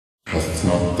hath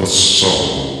not the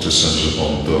soul descended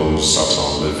upon those that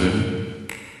are living?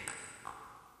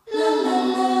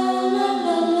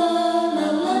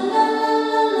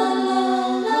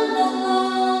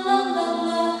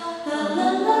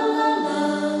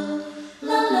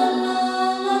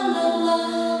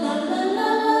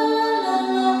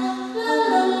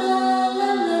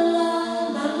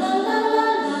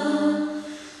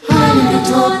 Heilige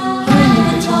Tod,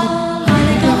 Heilige Tod,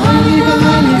 Heiliger, Heiliger,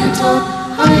 Heilige Tod,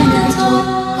 Heilige Tod,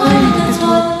 Heilige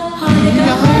Tod,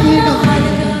 Heiliger, Heiliger,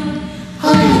 Heiliger,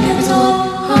 Heilige Tod,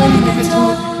 Heilige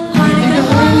Tod, Heiliger,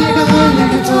 Heiliger,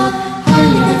 Heilige Tod,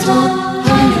 Heilige Tod,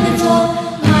 Heilige Tod,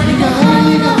 Heiliger,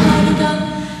 Heiliger, Heiliger,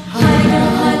 Heiliger,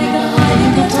 Heiliger,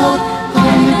 Heilige Tod,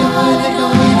 Heiliger, Heiliger,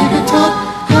 Heilige Tod,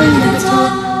 Heilige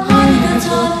Tod, Heilige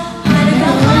Tod,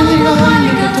 Heiliger, Heiliger,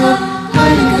 Heilige Tod,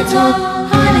 Heilige Tod,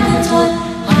 Heilige Tod,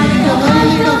 Heiliger,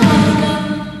 Heiliger, Heiliger.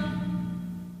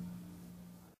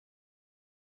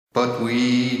 But we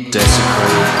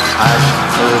desecrate at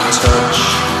the touch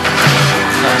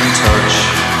and touch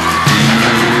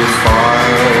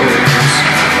defiles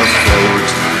afloat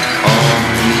on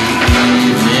the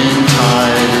evening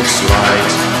tide, its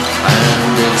light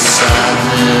and its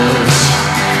sadness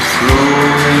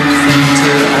growing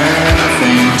fainter and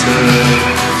fainter,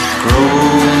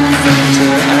 growing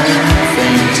fainter and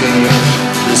fainter.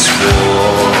 This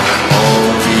war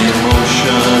of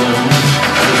emotion,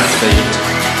 the fate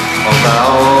of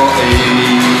our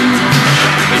age,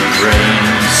 it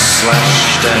rains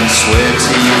slashed and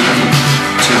sweaty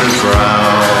to the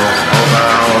brow of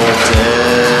our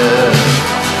dead,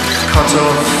 cut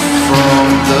off from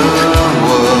the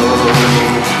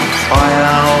world by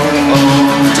our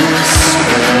own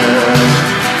despair,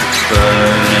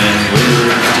 burning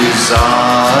with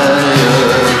desire,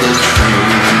 the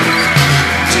true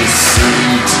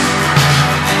deceit,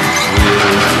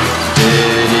 with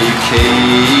dedication,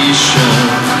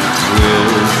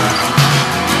 with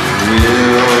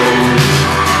will,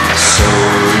 so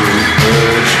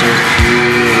urged of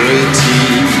purity,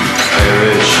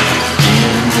 perish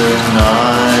in the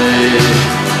night,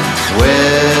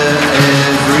 where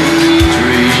every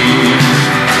dream,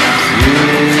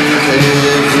 with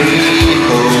every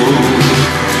hope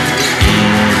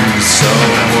in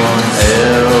someone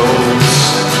else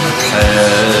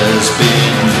has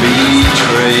been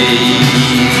betrayed.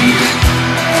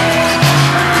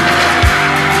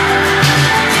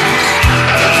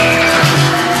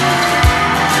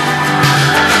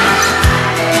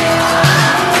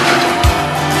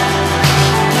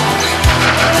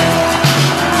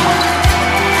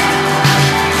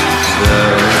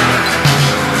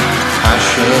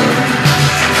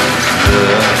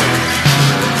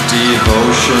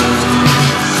 Devotion,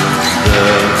 the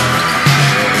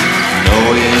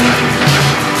knowing,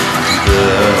 the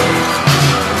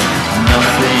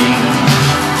nothing,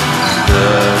 the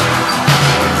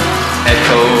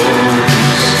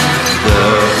echoes, the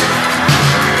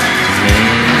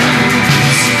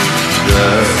names, the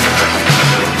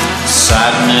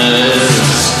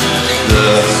sadness, the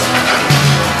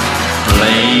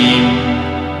blame.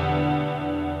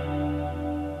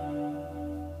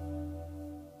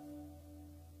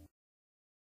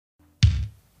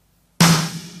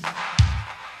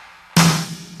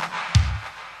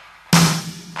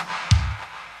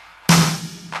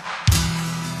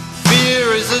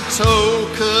 Is a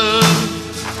token,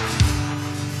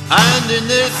 and in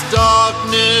this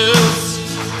darkness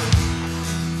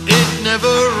it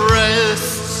never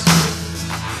rests.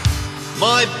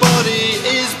 My body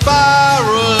is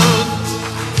barren,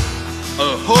 a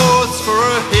horse for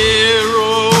a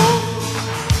hero.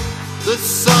 The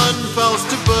sun fails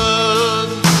to burn.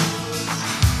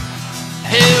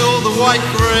 Hail the white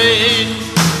grain,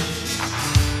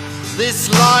 this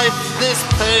life, this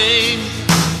pain.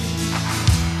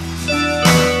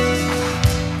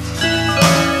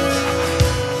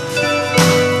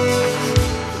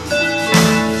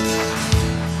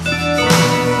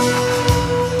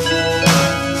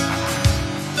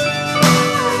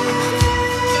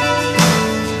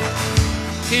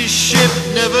 His ship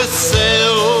never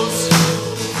sails,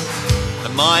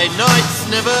 and my nights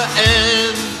never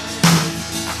end.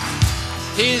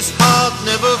 His heart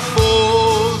never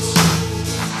falls,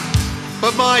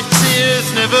 but my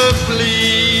tears never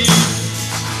bleed.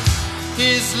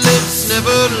 His lips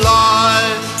never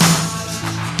lie,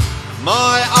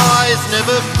 my eyes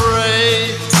never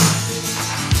pray.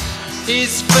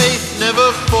 His faith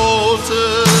never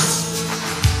falters,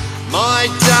 my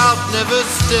doubt never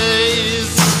stays.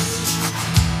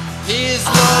 His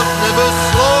love never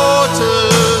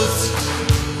slaughters,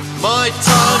 my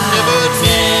tongue never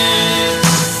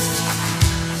needs.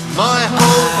 My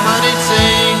hope and its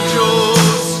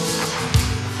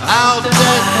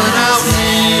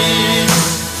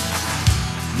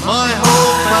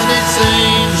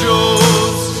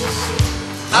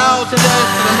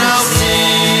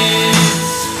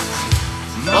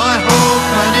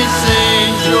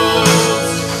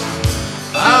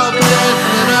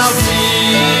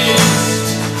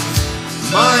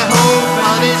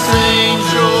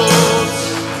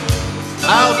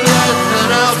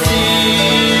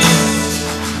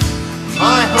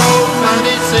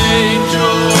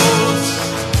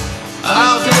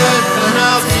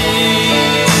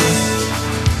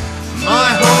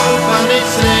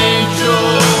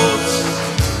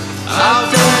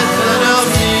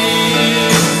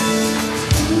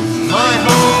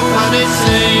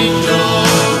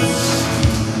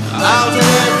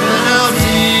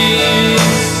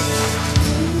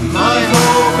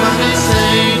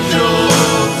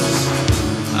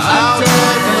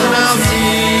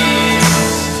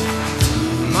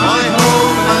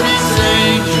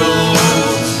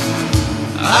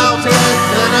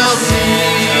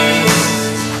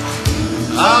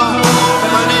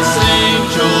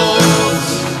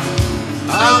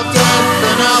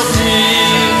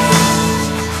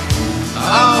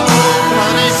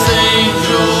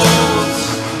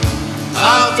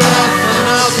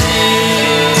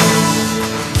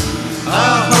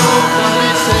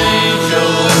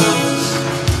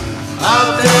our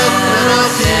death and our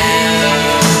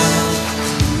tears,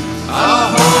 our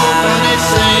hope and its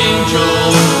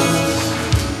angels,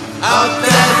 our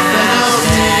death and our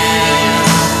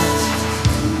tears,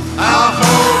 our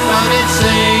hope and its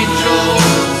angels,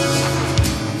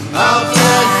 our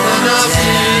death and our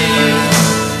tears,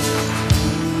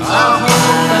 our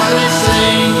hope and its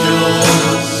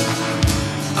angels,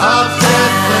 our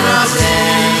death and our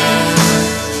tears,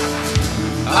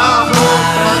 our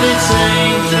hope and its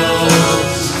angels,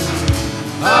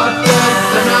 our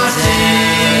death and our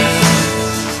tears,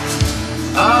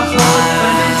 our hope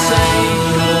and its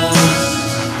angels,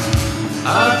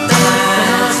 our death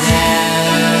and our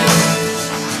tears,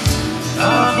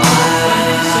 our hope and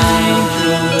its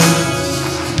angels,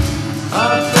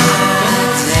 our death and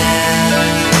our tears,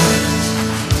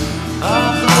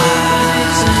 our hope and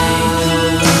its angels,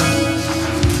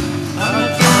 our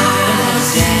death and our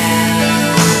tears,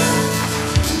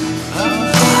 our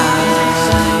hope and its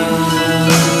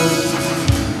angels,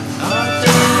 our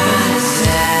death and its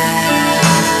tears.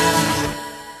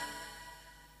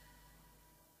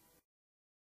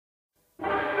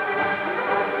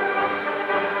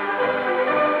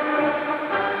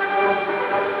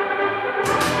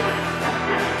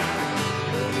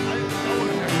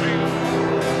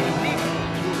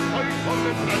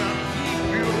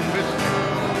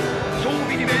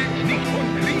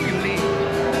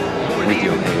 With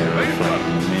your hair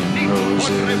aflame in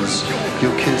roses,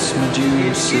 your kiss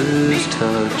Medusa's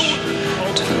touch,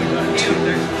 turn to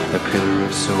a pillar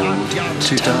of salt.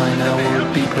 To die now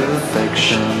would be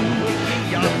perfection.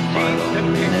 Then my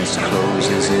loneliness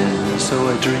closes in, so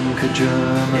I drink a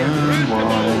German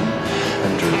wine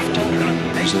and drift in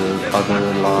dreams of other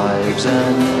lives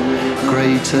and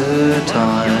greater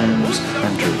times,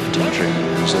 and drift in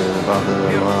dreams of other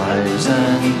lives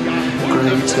and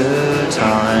greater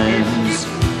times.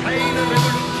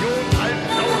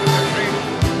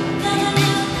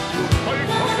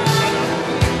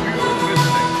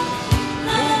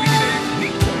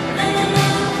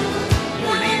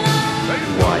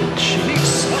 White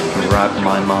sheets wrap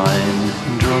my mind,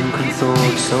 drunken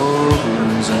thoughts of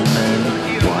wounds and men.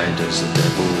 Why does the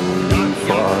devil leave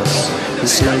for us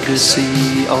this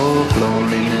legacy of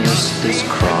loneliness, this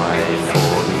cry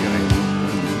for the moon,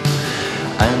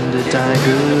 and a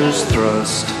dagger's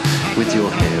thrust, with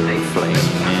your hair aflame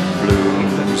in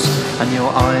blooms and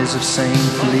your eyes of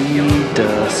saintly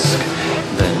dusk?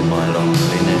 Then my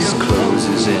loneliness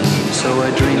closes in, so I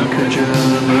drink a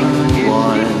German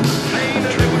wine and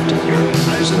drift in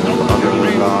dreams of other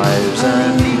lives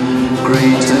and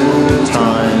greater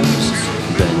times.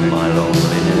 Then my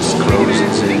loneliness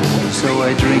closes in, so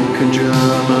I drink a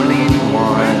German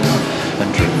wine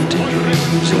and drift in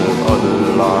dreams of other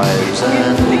lives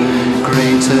and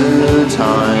greater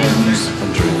times,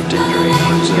 and drift in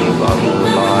dreams of other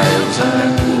lives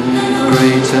and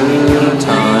greater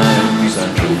times,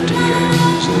 and drift in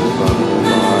dreams of other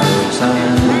lives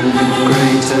and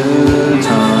greater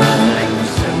times.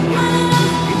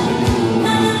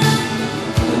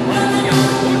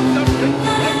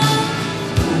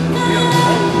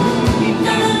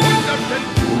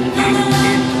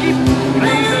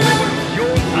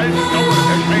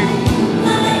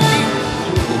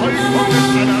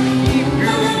 Vollkommene Anarchie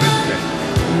führen müsste.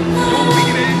 So wie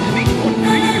die Welt nicht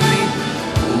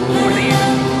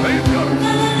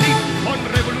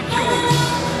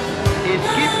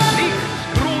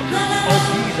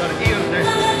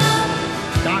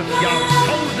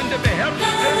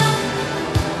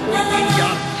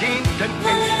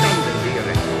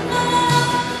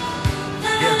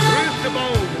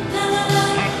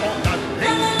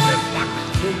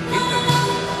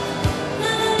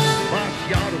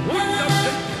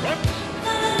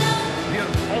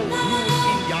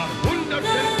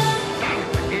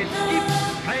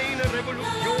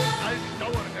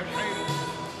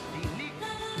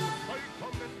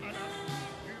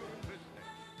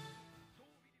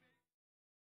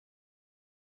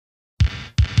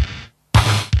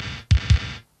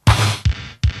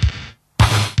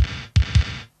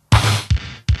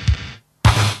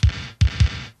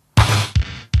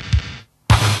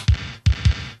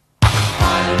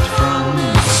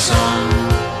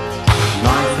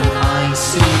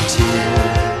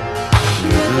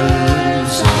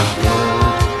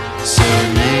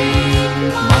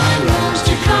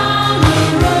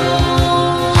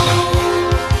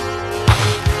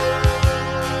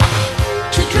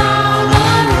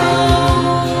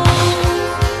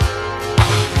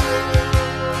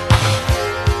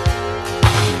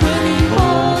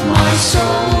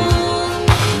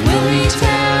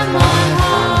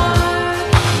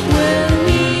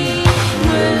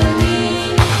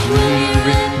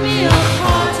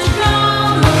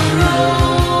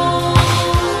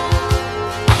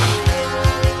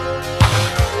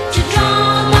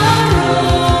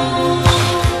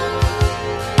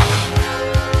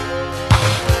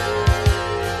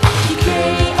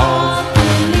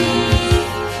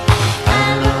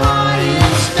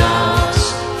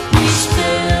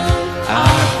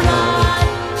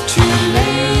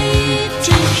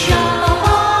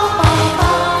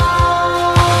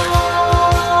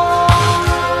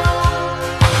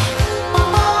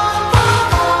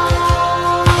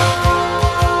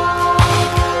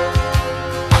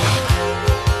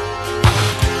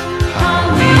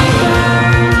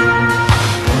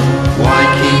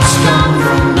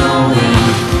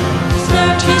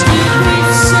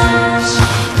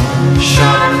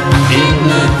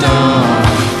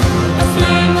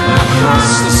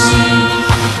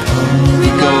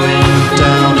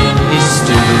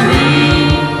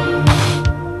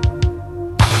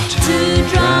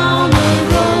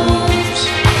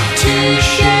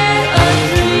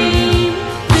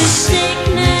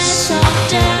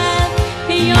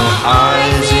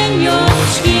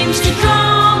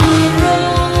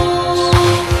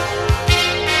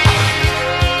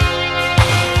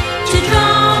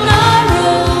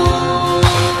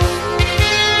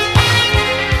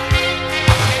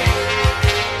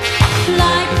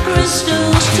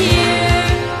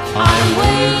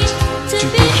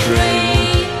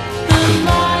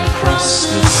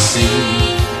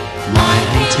see. My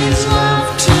hate is love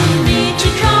to me, to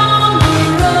draw a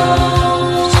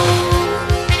rose,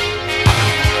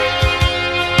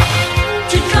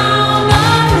 to draw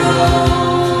a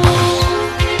rose.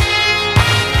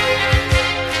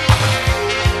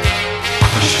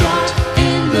 A shot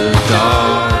in the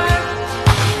dark,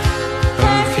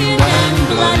 perfumed and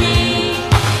bloody.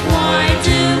 Why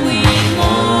do we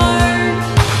mourn?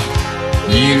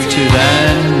 Muted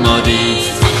and muddy.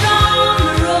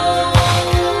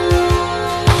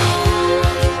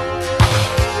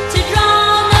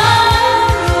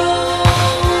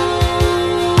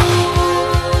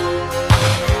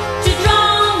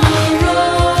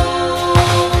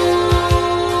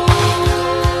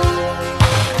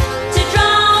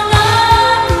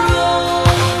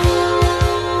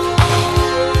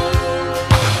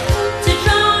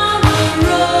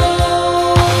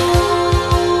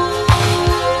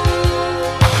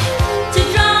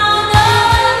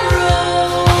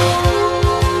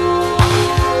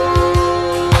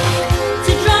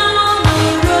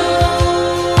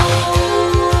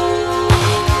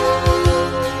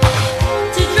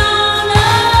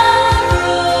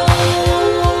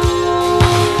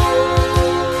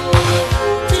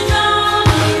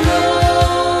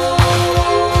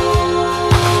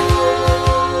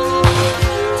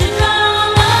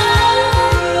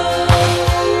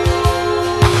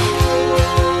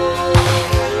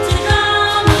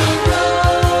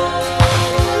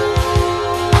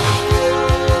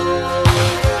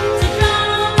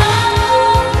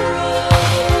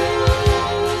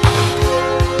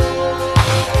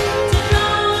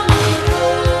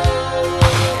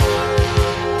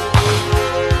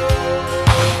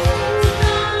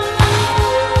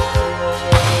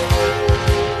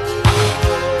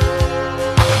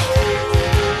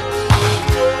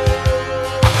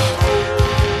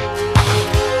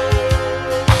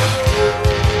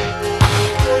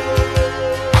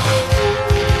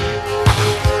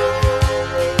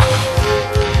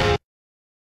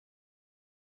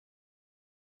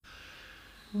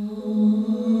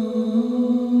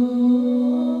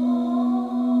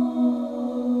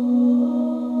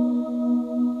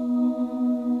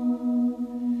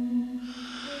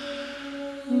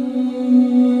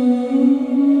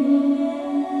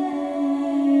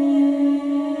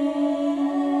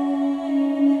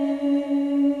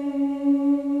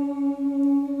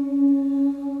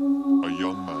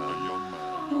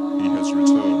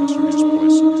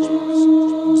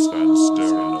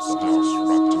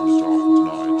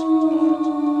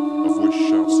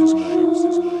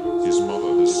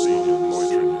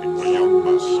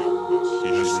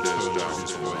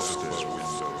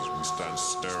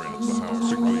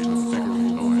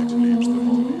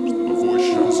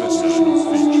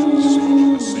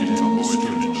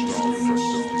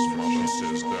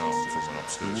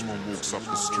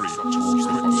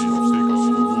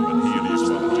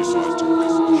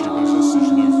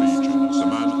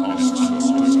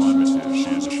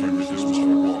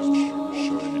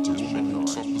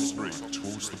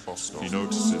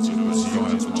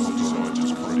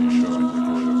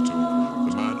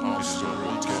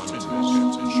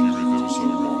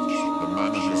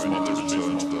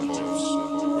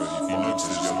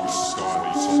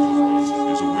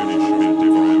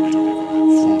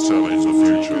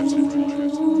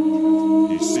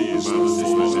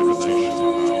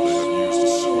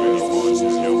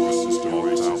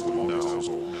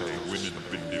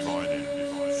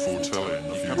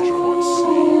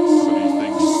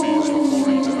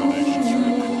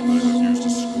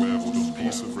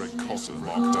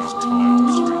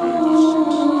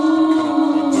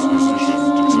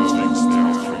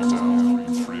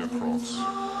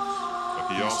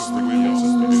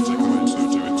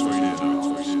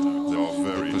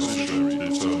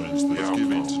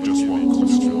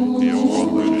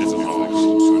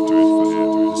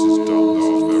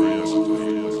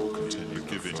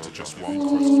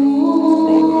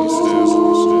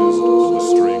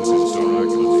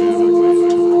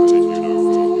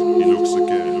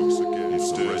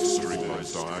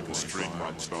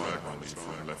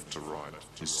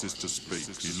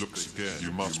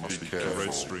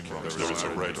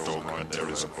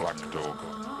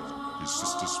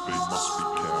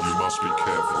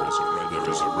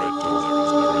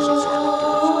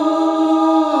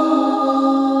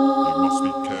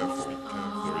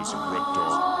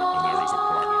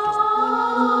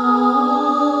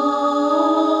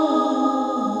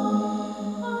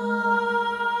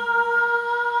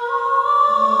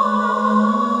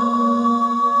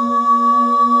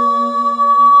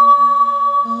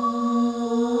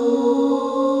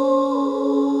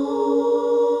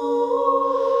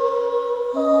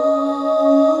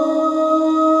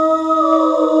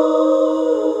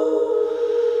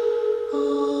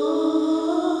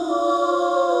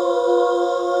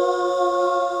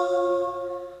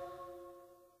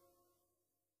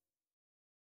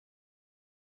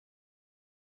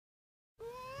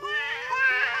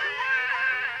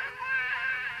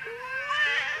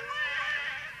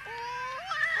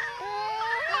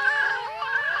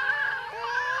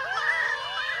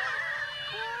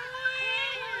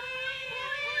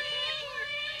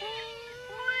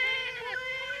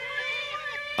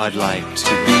 I'd like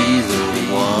to be the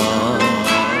one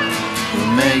who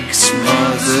makes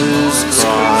mothers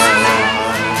cry.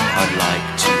 I'd like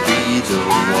to be the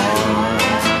one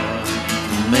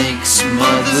who makes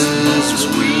mothers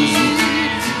weep.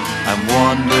 I'm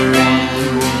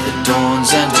wandering the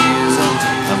dawns and you,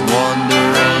 I'm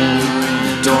wandering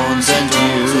the dawns and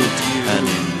you, and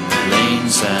in the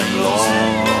lanes and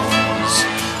lawns,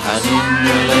 and in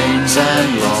the lanes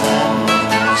and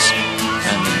lawns,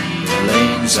 and in the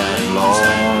lanes and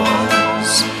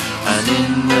lawns, and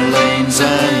in the lanes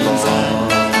and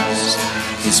lawns.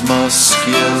 His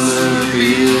muscular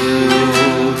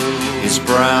build, his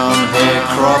brown hair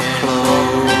cropped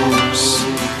close.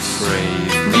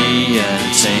 Brave me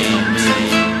and tame me,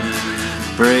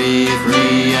 brave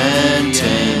me and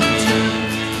tame me,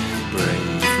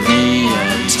 brave me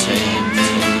and tame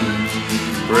me,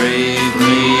 brave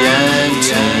me and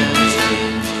tame me.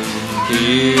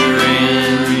 Here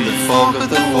in the fog of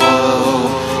the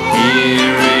world,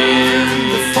 here in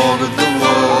the fog of the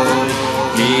world,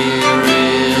 here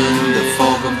in the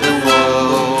fog of the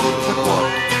world. But what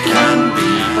can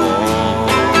be born?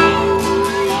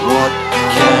 What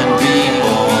can be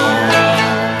born?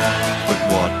 But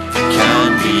what can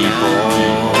be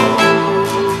born?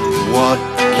 What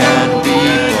can be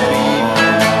born?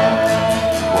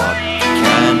 What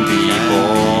can be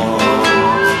born?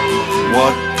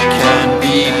 What can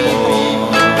be born?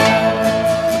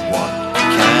 What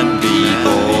can be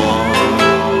born?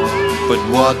 But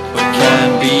what can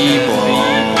be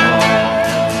born?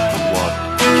 What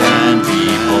can be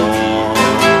born?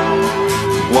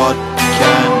 What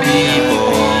can be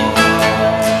born?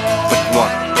 But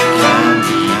what can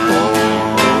be born?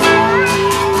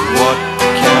 What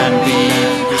can be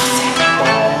born?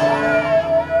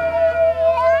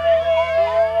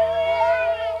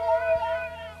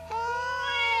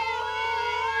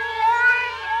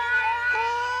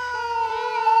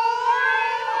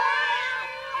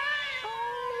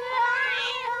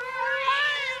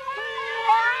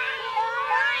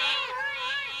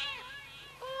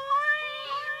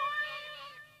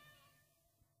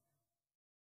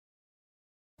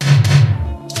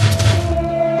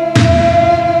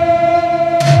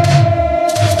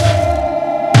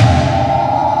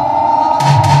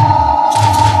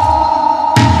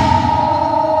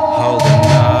 Hold a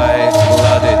knife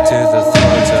blooded to the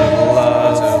throat of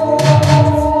love.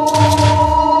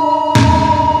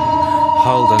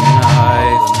 Hold a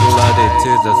knife blooded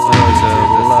to the throat of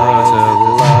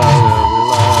love.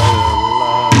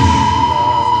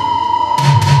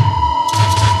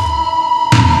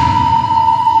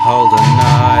 Hold a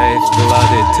knife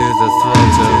blooded to the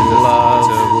throat of love.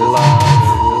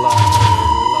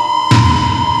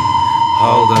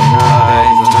 Hold a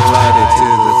knife blooded to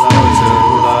the throat of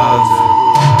love.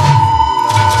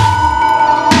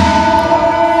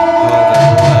 Hold a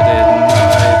blooded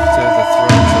knife to the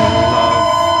throat of love.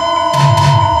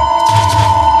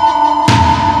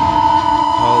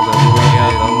 Hold a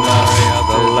blooded knife to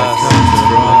the lust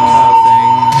from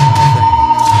nothing.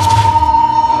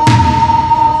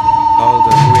 Hold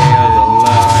a blooded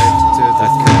knife to the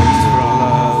comes from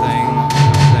nothing.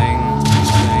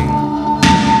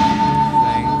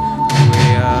 We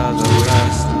are the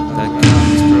lust that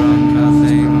comes from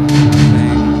nothing.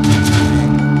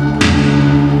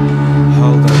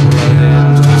 Hold a blooded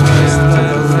knife to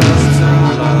the lust of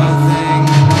nothing.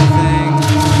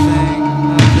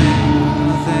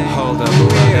 Hold a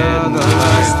blooded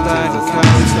knife that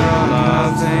comes from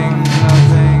nothing.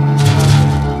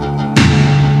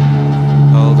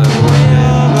 Hold a blooded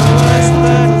knife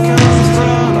that comes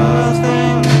from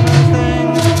nothing.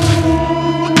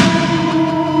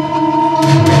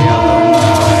 We are the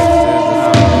life to the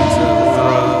throat of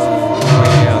love.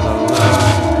 We are the love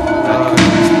that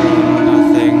comes from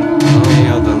nothing. We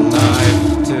are the life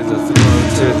to the throat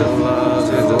to the love.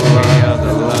 We are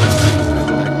the love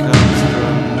that comes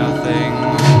from nothing.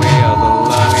 We are the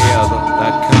love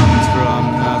that comes from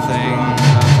nothing.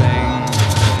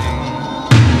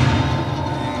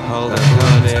 Hold a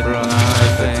blooded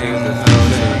knife to the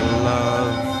throat of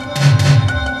love.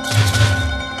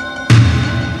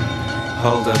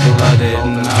 Hold a blooded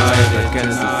knife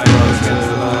against the throat of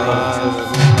love.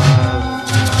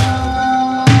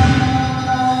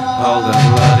 Hold a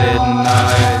blooded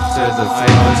knife to the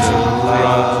throat of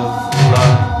love.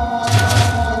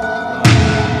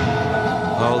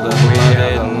 Hold a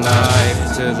blooded knife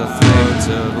to the throat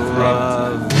of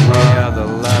love. We are the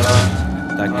love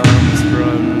that comes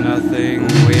from nothing.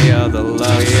 We are the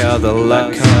love. We are the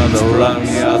luck. We are the luck.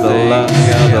 We are the luck. We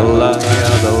are the luck. We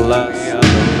are the luck.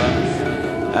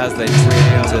 As they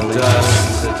turn to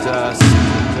dust,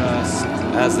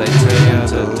 as they turn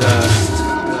to dust.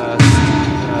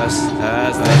 us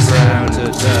as they drown to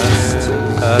dust,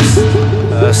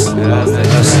 us as they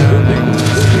drowning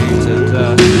to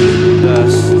dust,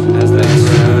 as they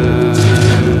drown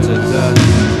to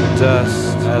dust,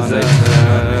 as they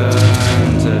drown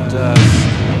to dust,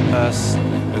 us,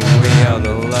 and we are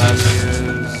the last,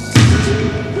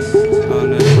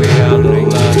 and we are the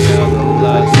last, we are the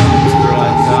last,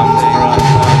 bright comes bright,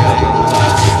 we are the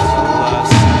last,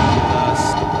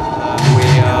 we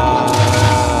are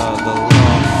the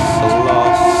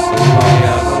lost, we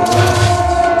are the lost,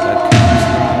 that comes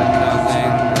from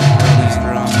nothing, that comes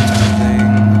from nothing.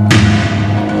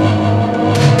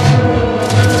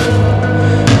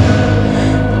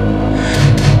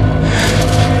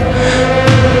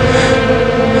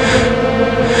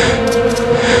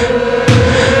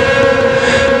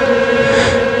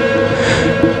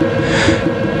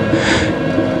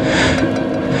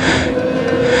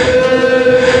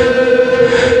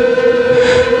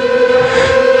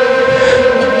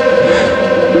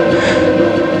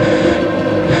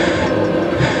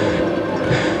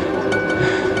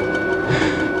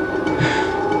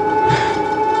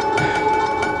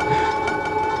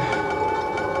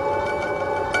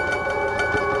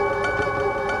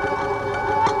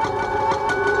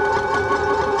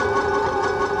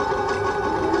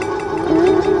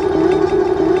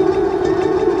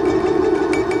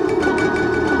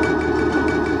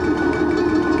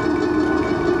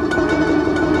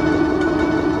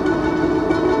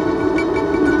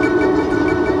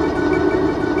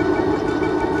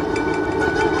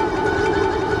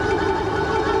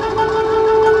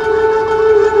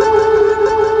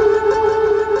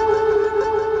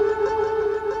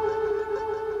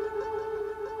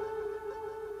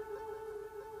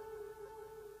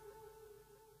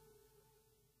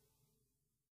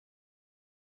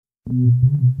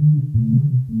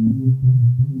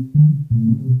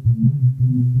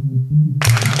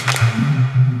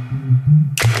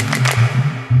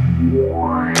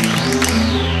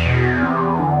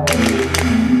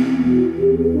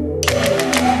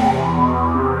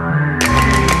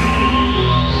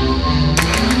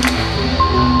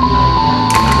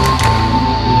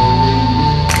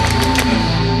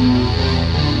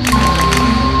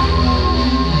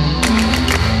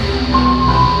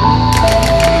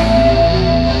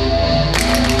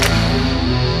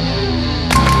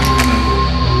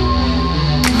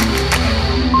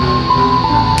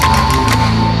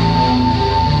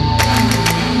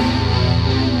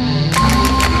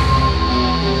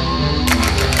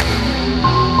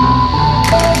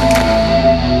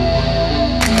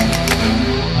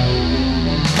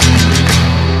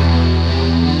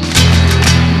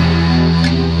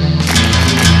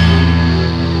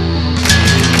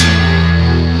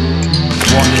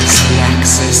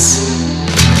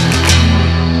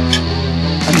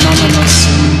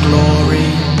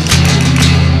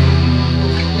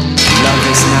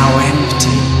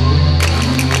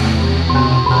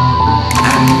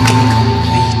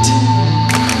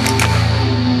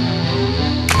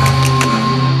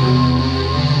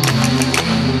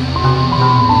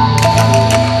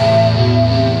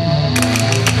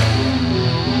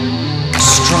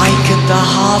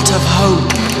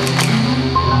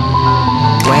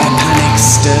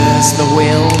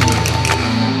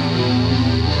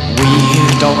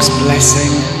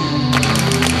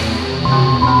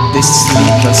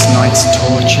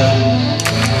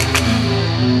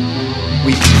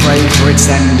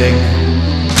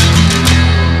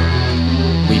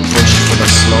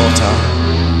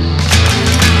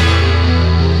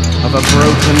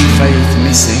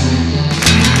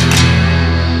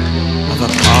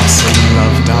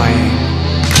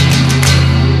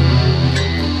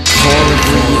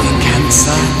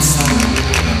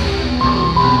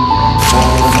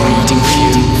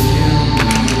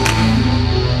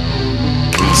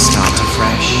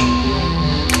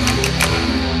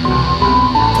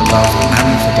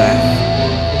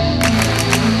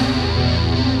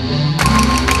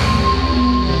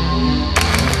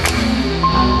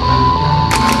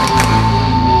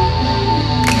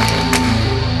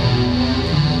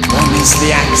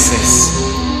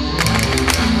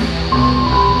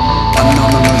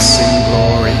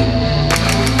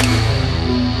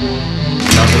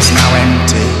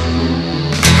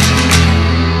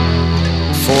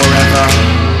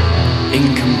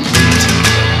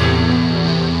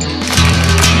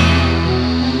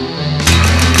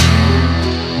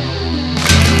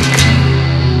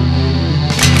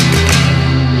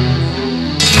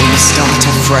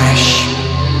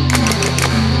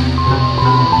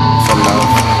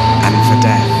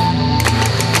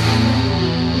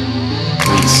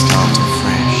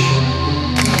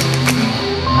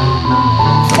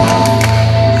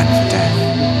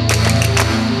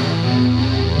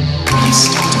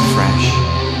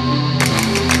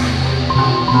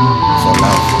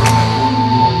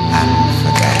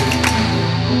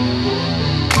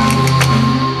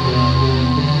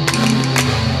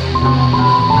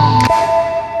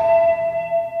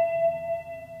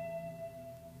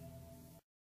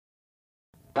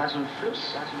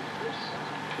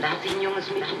 das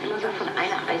Mädchen immer so von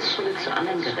einer Eisscholle zur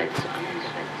anderen gerettet.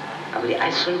 Aber die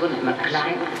Eisschollen wurden immer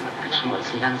kleiner und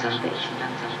schmolzen langsam weg.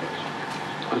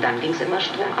 Und dann ging es immer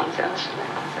stromabwärts.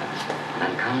 Und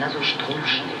dann kam da so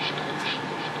Stromschnee.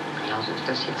 Genauso ist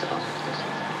das jetzt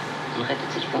auch. Man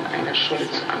rettet sich von einer Scholle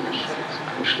zur anderen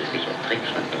und schließlich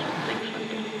ertrinkt man doch.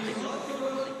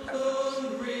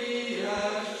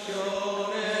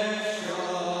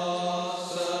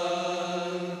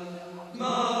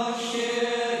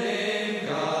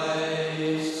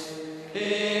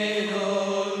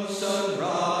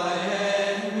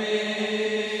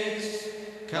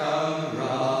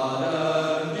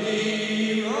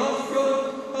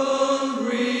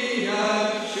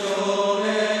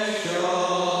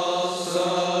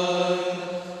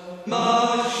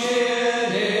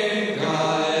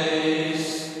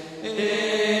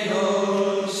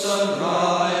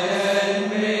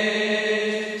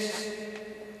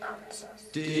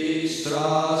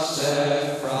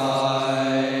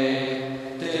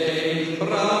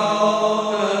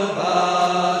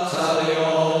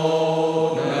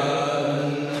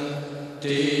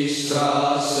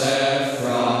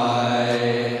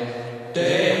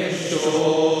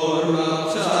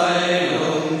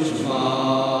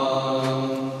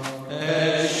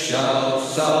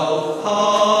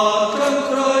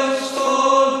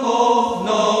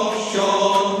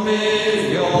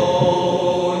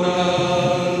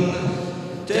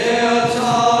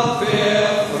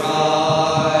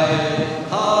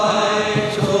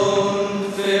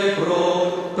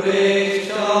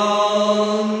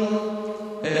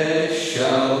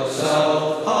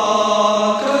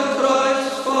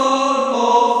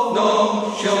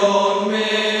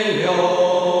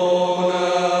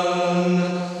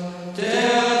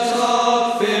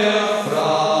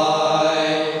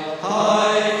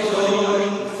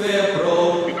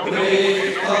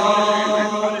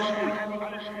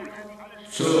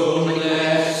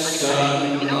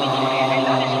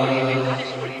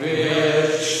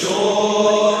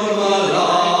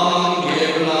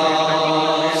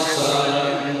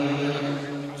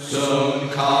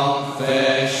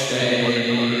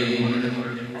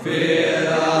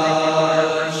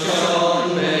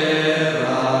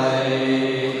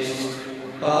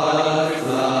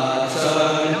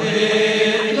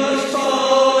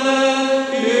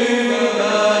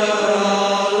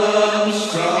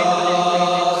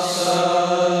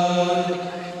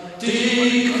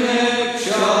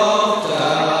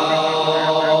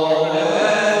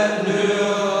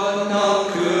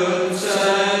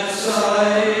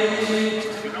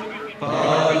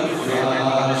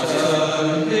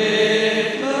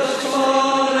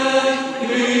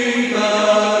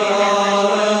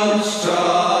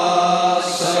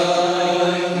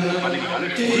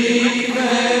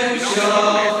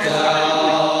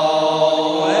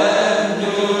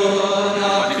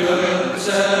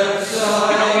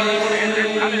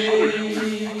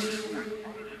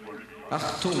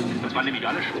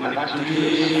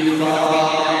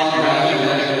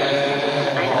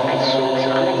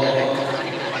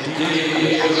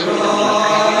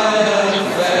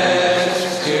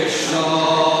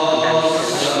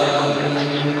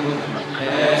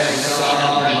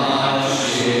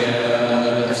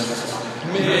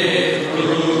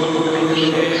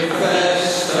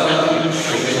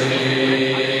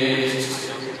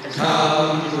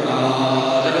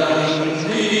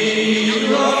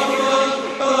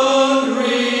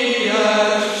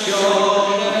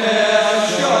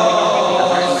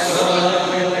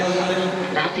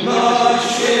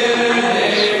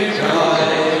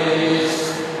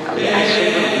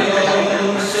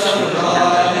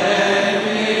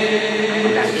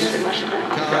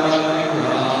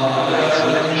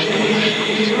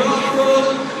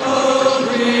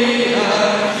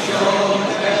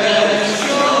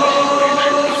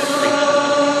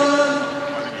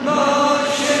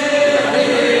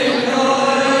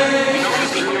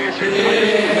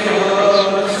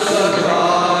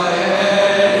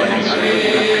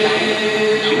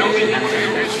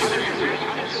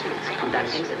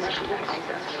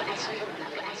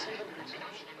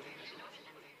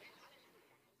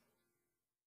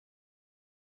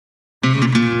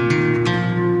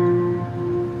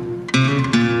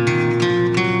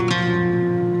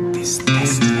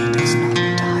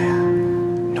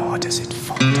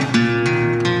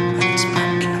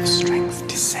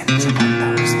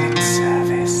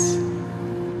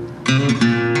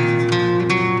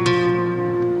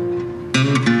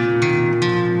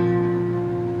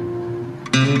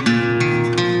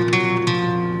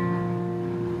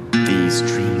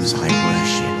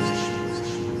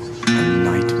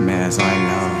 nightmares I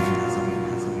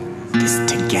love, this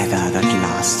together that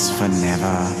lasts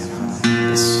forever.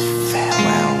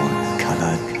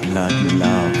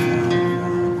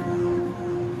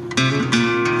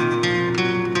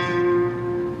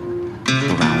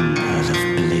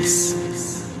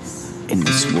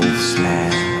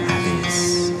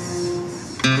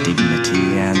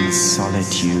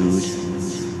 solitude,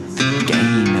 the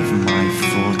gain of my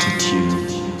fortitude,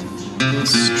 the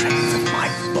strength of my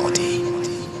body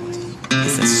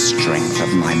is the strength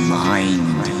of my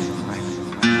mind.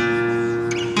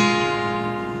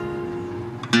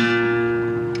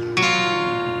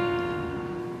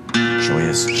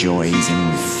 Joyous joys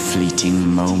in fleeting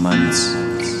moments,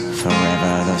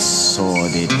 forever the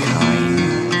sordid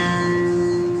kind.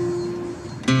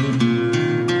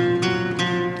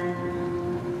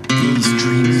 These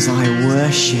dreams I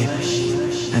worship,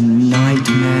 and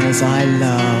nightmares I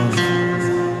love.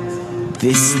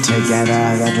 This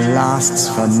together that lasts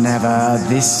for never,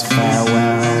 this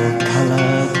farewell,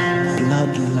 coloured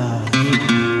blood love.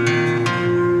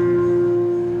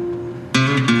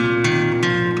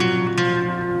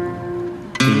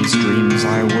 These dreams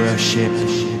I worship,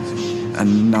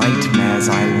 and nightmares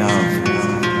I love.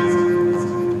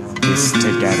 This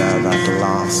together that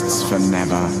lasts for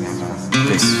never,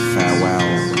 this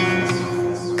farewell,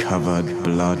 covered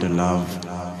blood love.